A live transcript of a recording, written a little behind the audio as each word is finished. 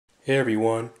Hey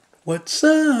everyone, what's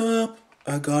up?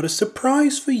 I got a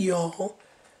surprise for y'all.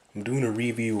 I'm doing a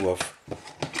review of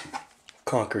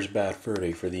Conker's Bad Fur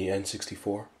Day for the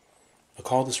N64. I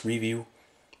call this review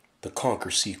the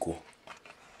Conker sequel.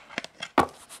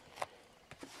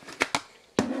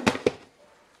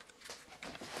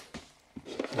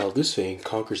 Now this thing,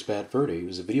 Conker's Bad Fur Day,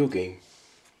 was a video game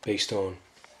based on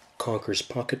Conker's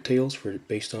Pocket Tales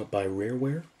based on by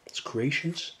Rareware. It's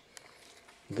creations.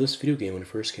 This video game, when it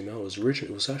first came out, it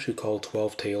was actually called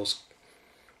 12 Tales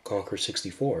Conker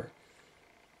 64,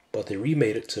 but they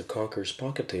remade it to Conker's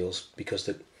Pocket Tales because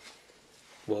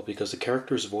the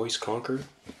character's voice, Conker,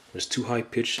 was too high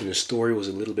pitched and the story was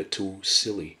a little bit too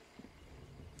silly.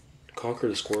 Conker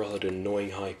the squirrel had an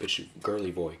annoying high pitched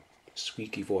girly voice,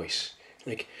 squeaky voice,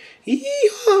 like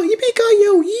yee-haw,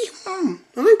 yippee-ki-yo, yee-haw,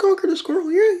 I'm Conker the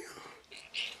squirrel, yeah.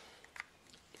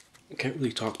 I can't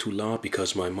really talk too loud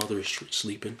because my mother is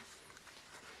sleeping.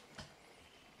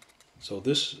 So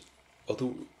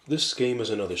although this game is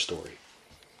another story.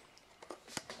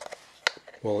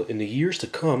 Well, in the years to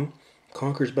come,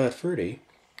 Conker's Bad Fur Day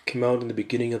came out in the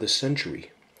beginning of the century.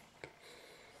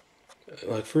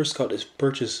 When I first got this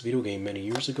purchased video game many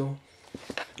years ago,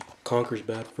 Conker's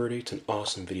Bad Fur Day, it's an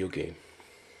awesome video game.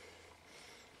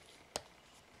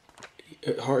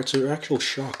 It's an actual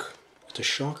shock. It's a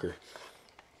shocker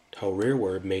how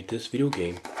Rareware made this video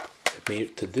game. It made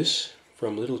it to this,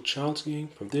 from a little child's game,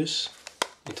 from this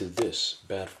into this,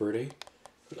 Bad Fur Day,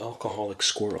 an alcoholic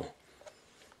squirrel.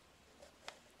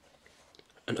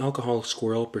 An alcoholic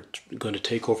squirrel going to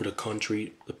take over the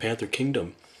country, the Panther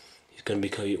Kingdom.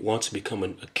 He wants to become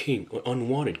a king, an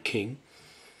unwanted king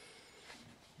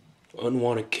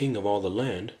of all the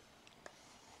land.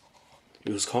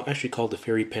 It was actually called the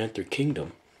Fairy Panther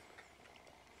Kingdom.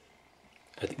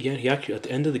 At the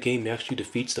end of the game, he actually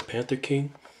defeats the Panther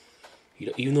King.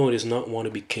 Even though he does not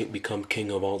want to become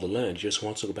king of all the land, he just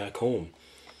wants to go back home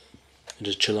and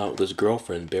just chill out with his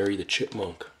girlfriend, Barry the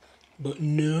Chipmunk. But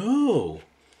no,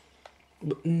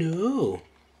 the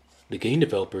game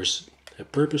developers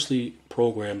have purposely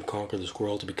programmed Conker the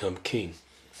Squirrel to become king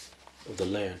of the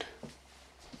land.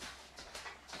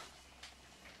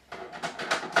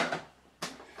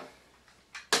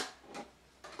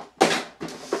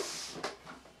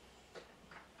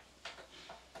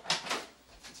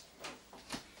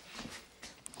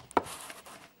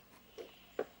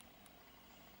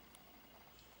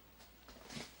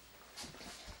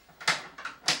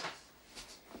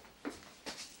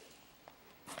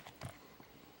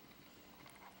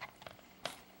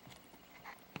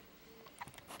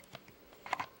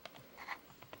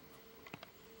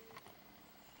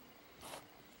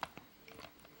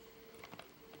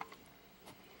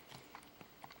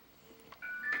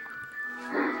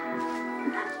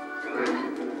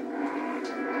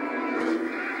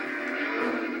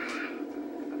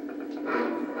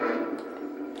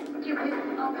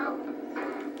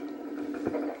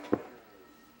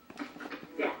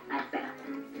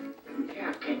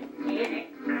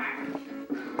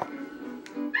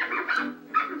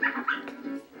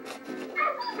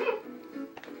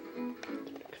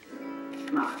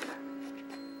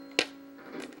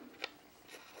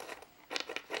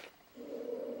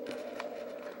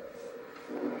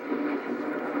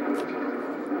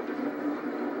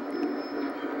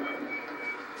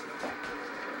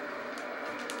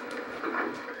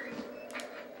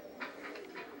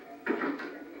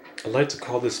 I like to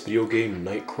call this video game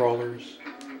Nightcrawler's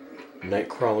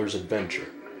Adventure.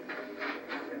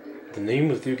 The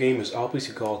name of the video game is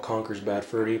obviously called Conker's Bad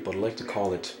Fur Day, but I like to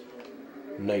call it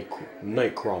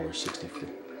Nightcrawler 64.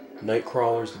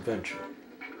 Nightcrawler's Adventure.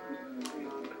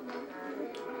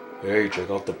 Hey, check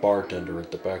out the bartender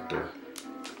at the back there.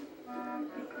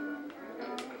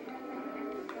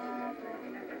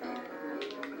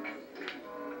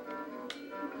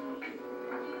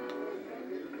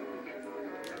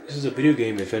 This is a video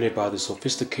game invented by the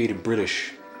sophisticated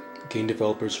British game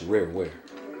developers Rareware.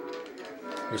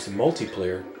 There's the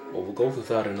multiplayer, but we'll go with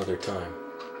that another time.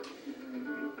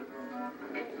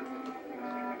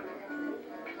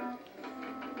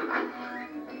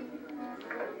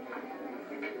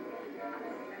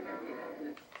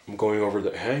 I'm going over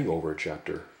the Hangover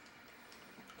chapter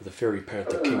of the Fairy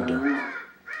Panther Kingdom.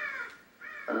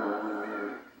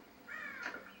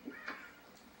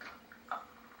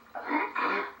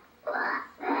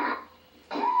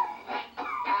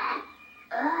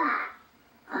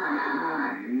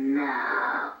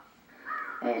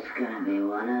 It's gonna be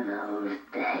one of those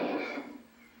days.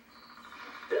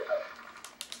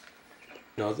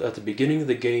 Now, at the beginning of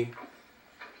the game,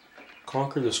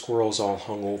 Conker the squirrel's all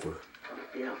hung over.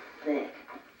 Feel sick.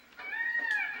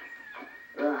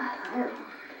 Ugh.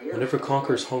 Whenever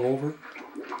Conker's hungover,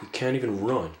 he can't even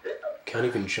run, can't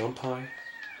even jump high,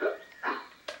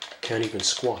 can't even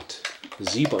squat. The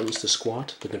Z button's to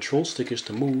squat, the control stick is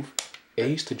to move,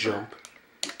 A's to jump,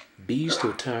 B's to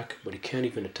attack, but he can't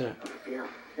even attack.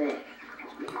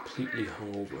 Completely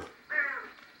hungover.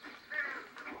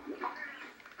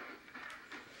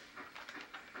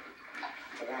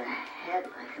 I got a head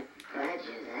like a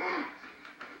badger's ass.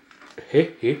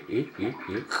 Hey.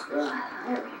 Well,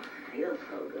 I don't feel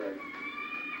so good.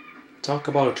 Talk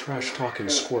about a trash-talking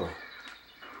squirrel.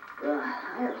 Well, I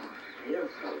don't feel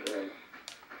so good.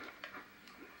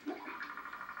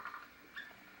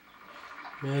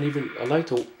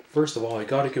 Man, first of all, I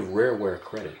gotta give Rareware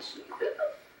credits.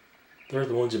 They're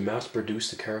the ones who mass-produced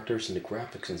the characters and the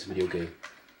graphics in this video game.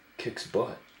 Kicks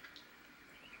butt.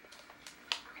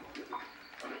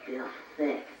 I feel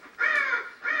sick.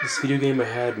 This video game I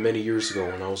had many years ago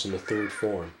when I was in the 3rd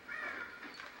form.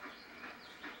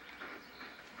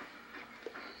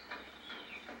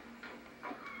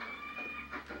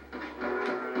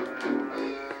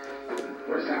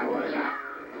 What's that?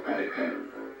 Hey,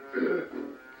 who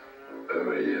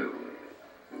are you?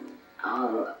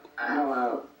 Oh,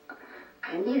 hello.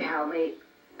 Can you help me?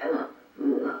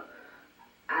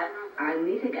 I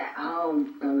need to get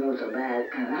home and go to bed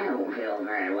because I don't feel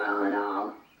very well at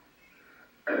all.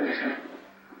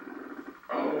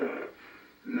 Oh,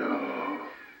 no.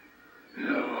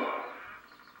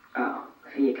 Oh,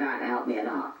 so you can't help me at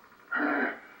all?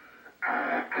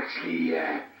 Actually,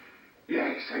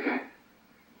 yes, I can.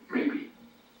 Maybe.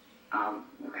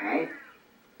 Okay.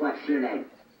 What's your name?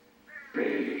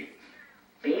 Beardy.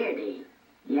 Beardy?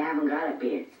 You haven't got a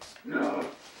beard. No.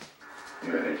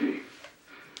 Beardy.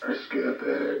 I skipped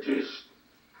just.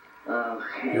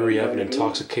 Okay. Here we have an Beardy.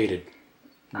 intoxicated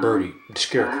birdie,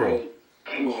 scarecrow,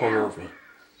 Can you help? hungover.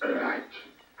 Right.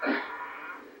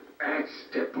 Let's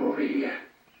step over here.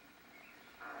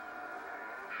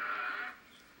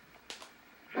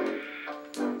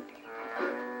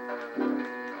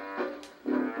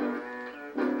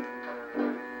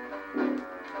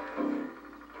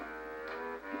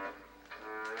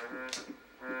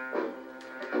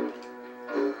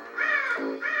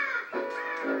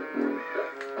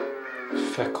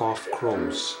 Feck off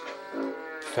crows.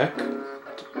 Feck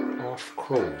off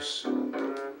crows.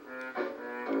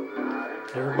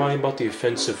 Never mind about the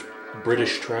offensive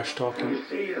British trash talking. You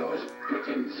see those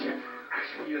buttons?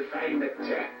 Actually, you'll find that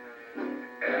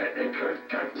the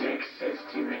context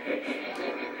sensitive.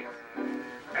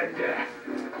 And,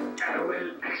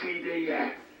 well, actually,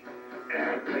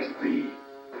 press B.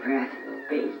 Press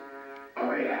B.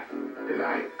 Oh, yeah. The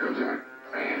light comes on.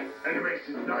 And it makes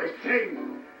a nice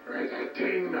ting. Right, a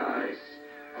ting noise.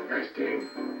 Nice ting.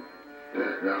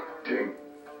 No, ting.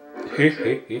 That's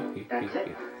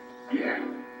it? Yeah.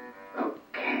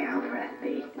 Okay, I'll press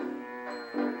B.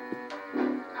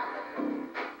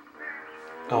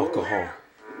 Alcohol.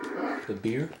 The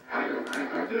beer?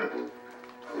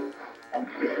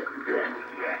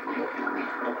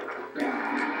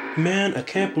 Man, I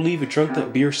can't believe you drank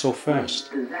that beer so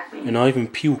fast. Does that mean? And I even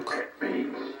puke.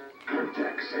 Means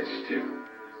contact sensitive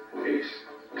is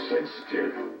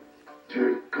sensitive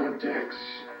to contacts.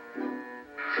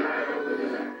 Try over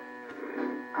there.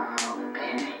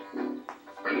 Okay.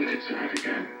 Put it inside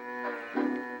again.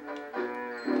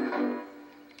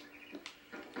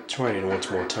 Trying it once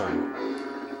more time.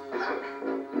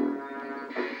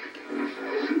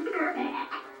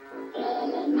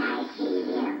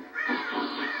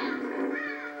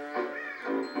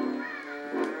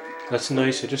 That's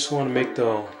nice. I just want to make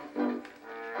the...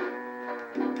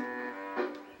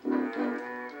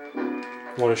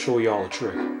 want to show y'all a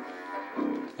trick.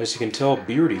 As you can tell,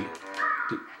 Beardy,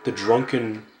 the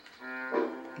drunken...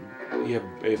 yeah,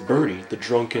 Birdie, the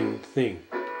drunken thing.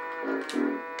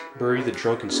 Birdie, the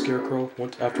drunken scarecrow,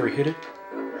 once after he hit it.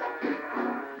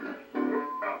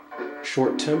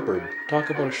 Short-tempered. Talk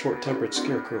about a short-tempered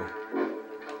scarecrow.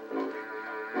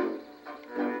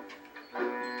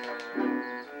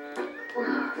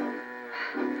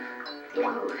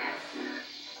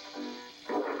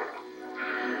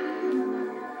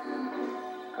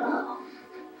 Oh,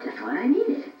 just what I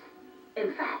needed.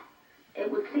 In fact,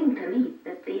 it would seem to me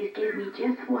that these give me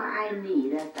just what I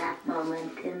need at that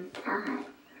moment in time.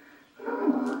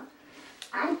 Oh,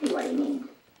 I see what he means.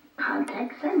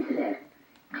 Context sensitive.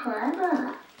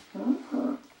 Clever.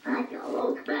 Oh, I feel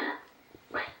loads better.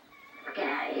 Right, let's get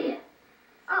out of here.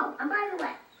 Oh, and by the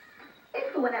way,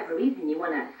 if for whatever reason you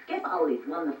want to skip all these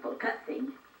wonderful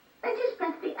cutscenes, then just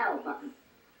press the L button.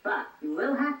 But you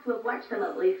will have to have watched them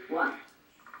at least once.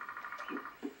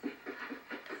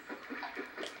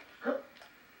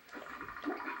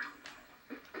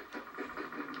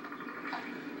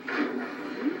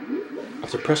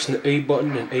 After pressing the A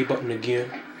button and A button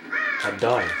again, I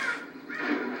die.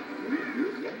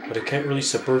 But I can't really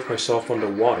submerge myself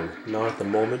underwater, not at the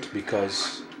moment,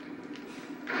 because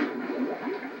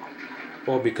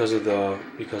because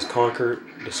Conker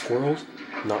the squirrel's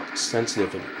not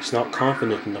sensitive. He's not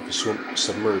confident enough to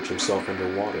submerge himself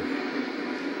underwater.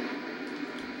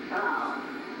 Oh,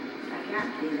 I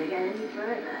can't seem to get any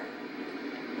further.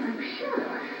 I'm sure there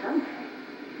was something.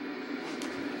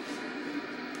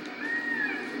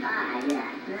 Ah,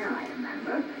 yes, now I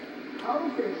remember.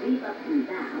 Hold the Z button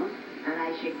down, and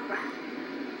I should crash.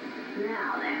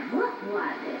 Now then, what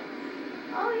was it?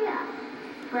 Oh, yeah.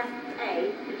 Press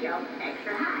A to jump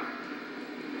extra high.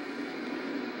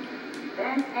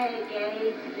 Then A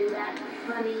again to do that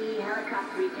funny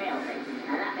helicopter tail thing,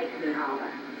 and that makes me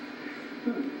hover.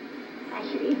 I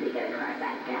should easily get across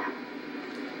that gap.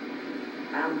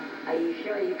 Are you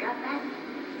sure you got that?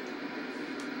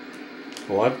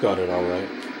 Well, I've got it alright.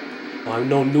 I'm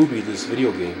no newbie to this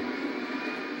video game.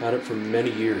 Had it for many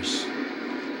years.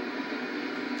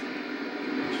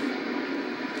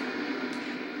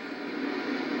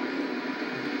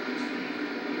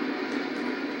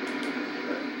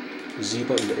 Z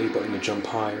button to A button to jump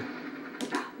higher.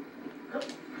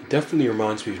 It definitely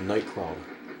reminds me of Nightcrawler.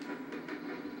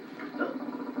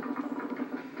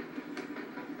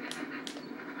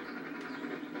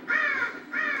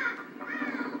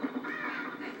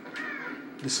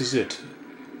 This is it.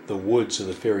 The woods of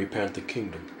the Fairy Panther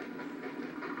Kingdom.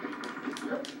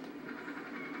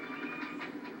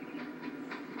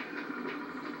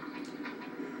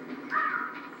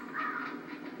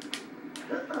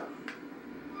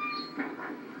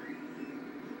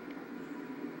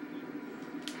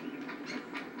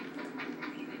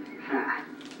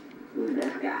 Who's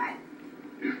this guy?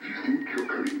 If you think you're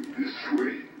going this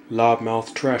way,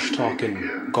 Loudmouth,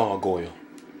 trash-talking gargoyle.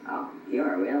 Oh,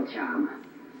 you're a real chum.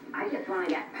 I just want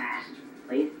to get past,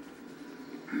 please.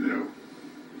 no,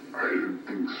 I don't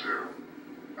think so.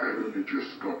 I've only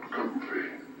just got comfy.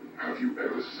 Have you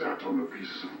ever sat on a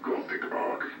piece of Gothic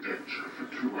architecture for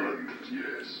 200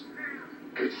 years?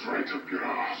 Gets right up your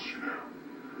arse, you know.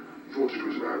 Thought it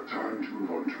was about time to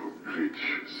move on to a bridge,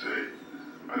 say.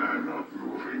 And I'm not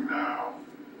moving now.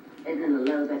 Isn't it a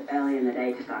little bit early in the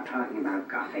day to start talking about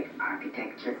Gothic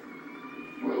architecture?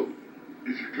 Well,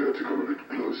 if you care to come a bit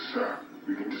closer,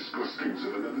 we can discuss things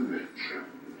of another nature.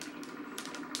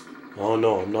 Oh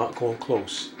no, I'm not going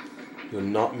close. You'll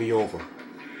knock me over.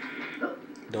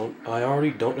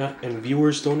 And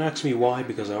viewers, don't ask me why,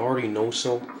 because I already know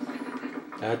so.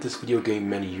 I had this video game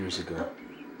many years ago.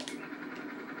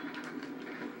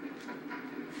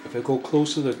 If I go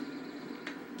close to the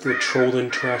trolling,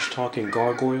 trash-talking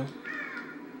gargoyle,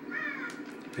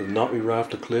 he'll knock me right off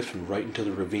the cliff and right into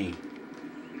the ravine.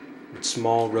 With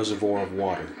small reservoir of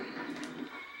water.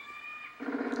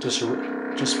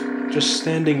 Just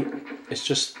standing. It's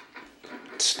just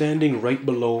standing right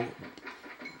below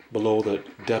the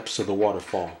depths of the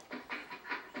waterfall.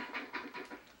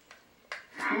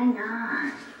 Hang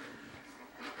on.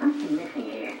 Something missing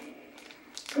here.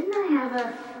 Didn't I have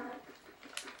a...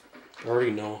 I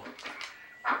already know.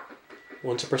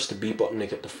 Once I press the B button, I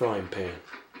get the frying pan.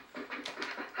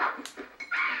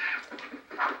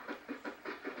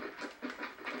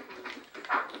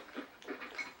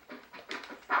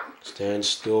 Stand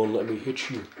still and let me hit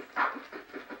you.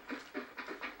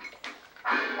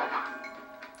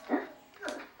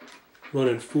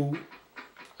 Running fool,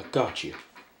 I got you.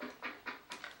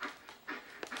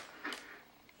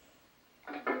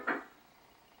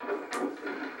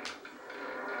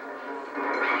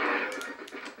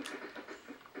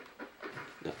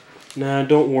 Nah,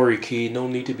 don't worry, Key. No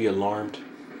need to be alarmed.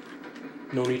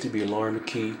 No need to be alarmed,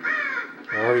 Key.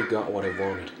 I already got what I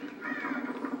wanted.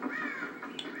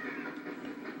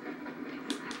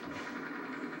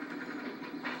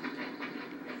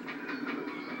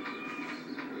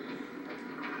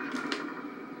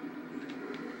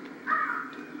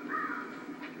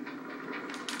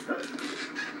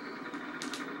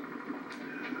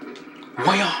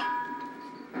 Waya!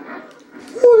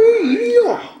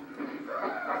 Waya!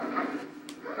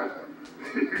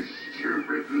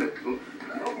 Stupid little...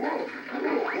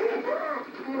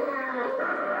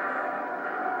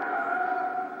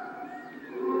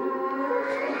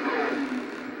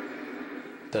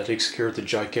 That takes care of the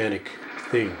gigantic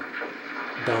thing.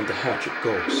 Down the hatch it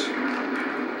goes.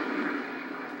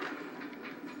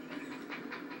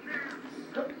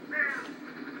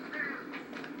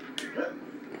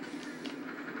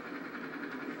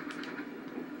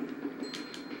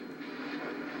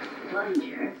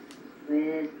 plunger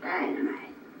with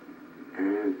dynamite.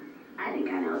 I think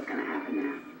I know what's gonna happen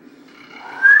now.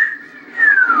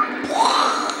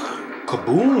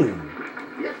 Kaboom!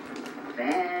 Yep,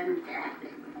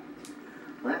 fantastic.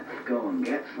 Let's go and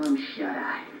get some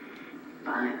shut-eye.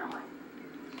 Finally.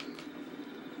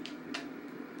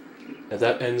 And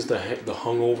that ends the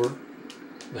hangover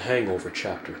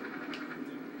chapter.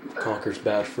 Conker's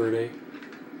Bad Fur Day.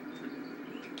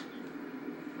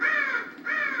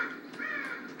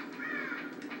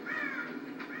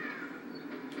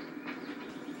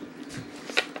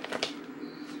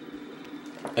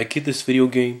 I give this video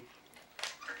game,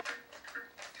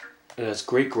 it has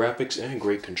great graphics and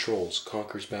great controls.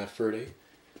 Conker's Bad Fur Day.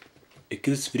 It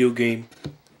gives this video game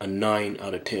a 9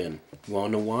 out of 10. You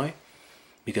wanna know why?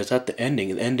 Because at the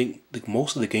ending,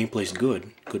 most of the gameplay is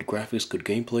good. Good graphics, good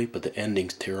gameplay, but the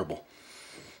ending's terrible.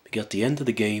 Because at the end of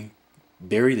the game,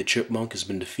 Barry the Chipmunk has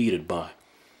been defeated by...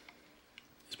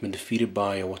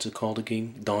 what's it called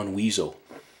again? Don Weasel.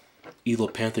 Evil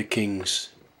Panther King's...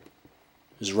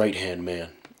 his right-hand man.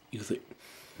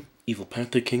 Evil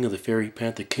Panther King of the Fairy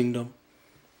Panther Kingdom.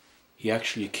 He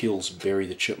actually kills Barry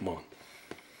the Chipmunk.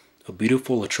 A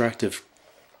beautiful, attractive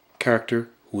character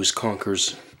who is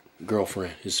Conker's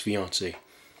girlfriend, his fiancée.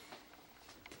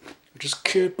 I just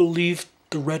can't believe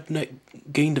the redneck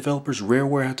game developers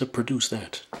Rareware had to produce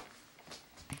that.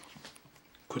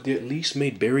 Could they at least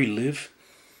make Barry live?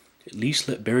 At least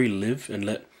let Barry live and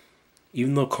let...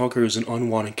 even though Conker is an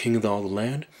unwanted king of all the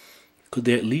land, could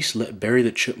they at least let Barry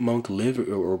the Chipmunk live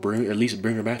or at least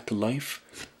bring her back to life?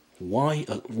 Why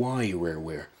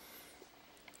Rareware?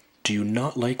 Do you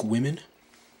not like women?